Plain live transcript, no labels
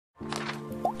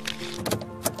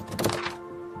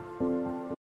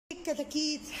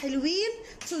كتاكيت حلوين.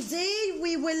 Today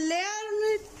we will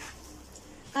learn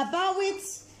about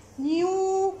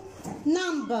new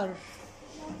number.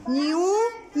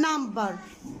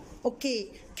 Okay,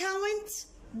 count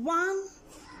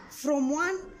from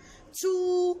 1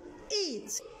 to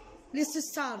 8. Let's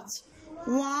start.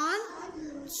 1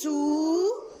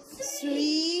 2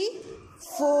 3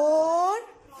 4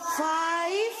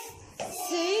 5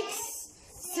 6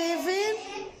 7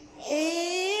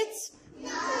 8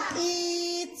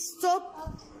 8.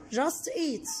 Stop. Just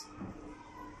 8.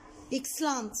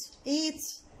 Excellent.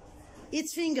 8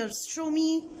 fingers. Show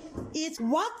me 8.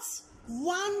 What?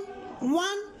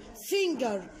 One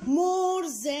finger more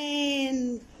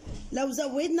than. لو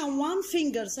زودنا 1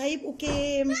 fingers هيبقوا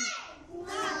كام؟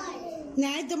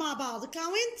 نعد مع بعض.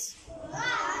 Count.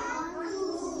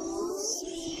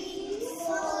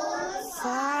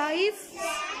 5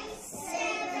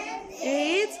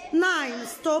 8 9.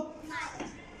 Stop.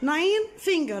 9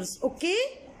 fingers. اوكي؟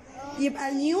 يبقى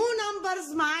النيو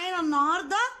نمبرز معانا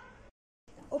النهارده.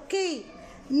 اوكي.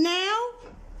 Now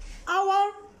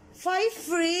our 5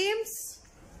 frames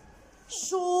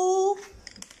show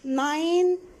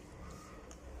 9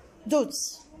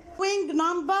 dots. Wing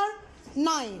number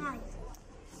 9.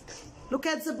 Look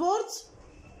at the board.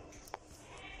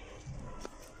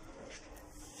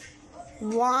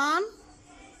 1.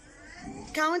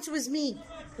 Count with me.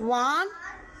 1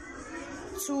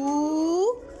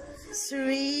 2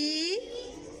 3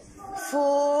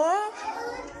 4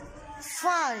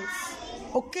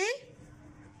 5. Okay?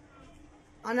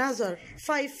 Another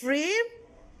 5 frame.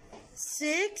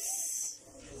 6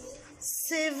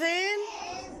 7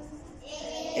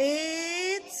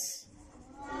 8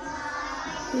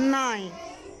 9.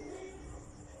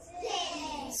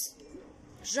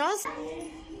 Just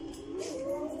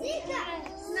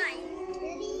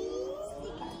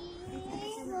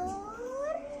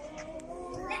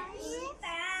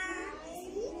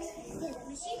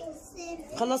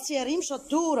خلصتي يا ريم؟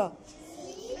 شطورة.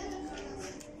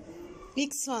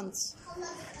 اكسلنت.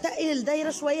 تقل الدايرة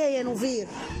شوية يا نوفير.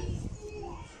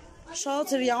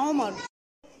 شاطر يا عمر.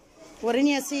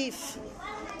 وريني يا سيف.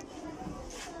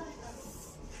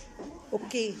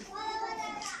 اوكي.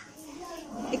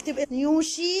 اكتب new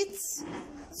sheets.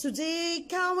 Today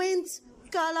count,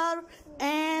 color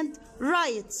and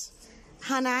write.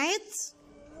 هنعد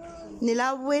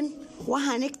نلون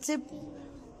وهنكتب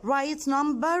write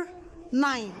number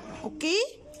 9. okay,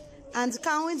 and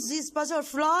count these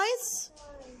butterflies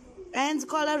and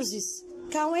color this.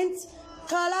 Count,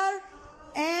 color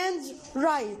and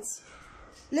write.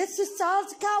 Let's start.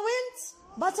 Count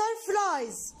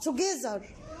butterflies together.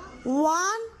 1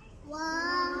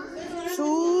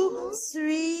 2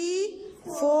 3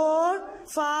 4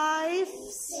 5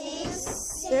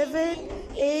 6 7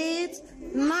 8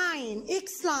 9.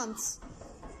 Excellent.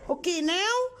 Okay,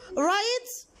 now write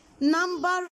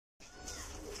number.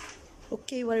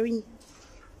 Okay, وريني.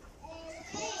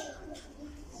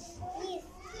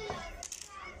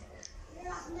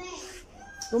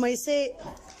 رميساء.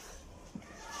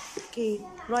 Okay,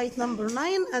 write number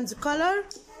 9 and the color.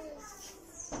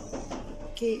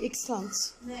 Okay,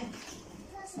 excellent.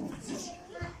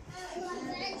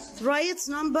 Write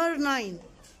number 9.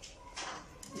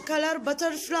 Color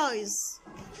butterflies.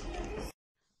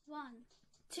 1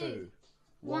 2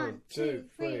 1 2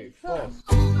 3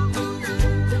 4.